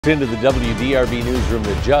Into the WDRB newsroom,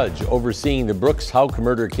 the judge overseeing the Brooks Houck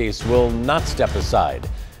murder case will not step aside.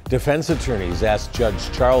 Defense attorneys asked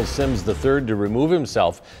Judge Charles Sims III to remove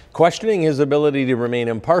himself, questioning his ability to remain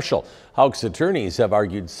impartial. Houck's attorneys have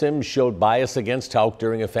argued Sims showed bias against Houck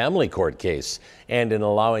during a family court case and in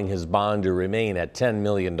allowing his bond to remain at $10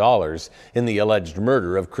 million in the alleged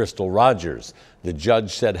murder of Crystal Rogers. The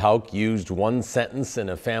judge said Houck used one sentence in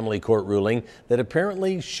a family court ruling that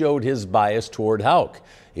apparently showed his bias toward Houck.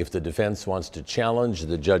 If the defense wants to challenge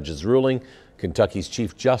the judge's ruling, Kentucky's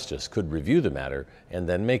Chief Justice could review the matter and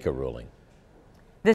then make a ruling.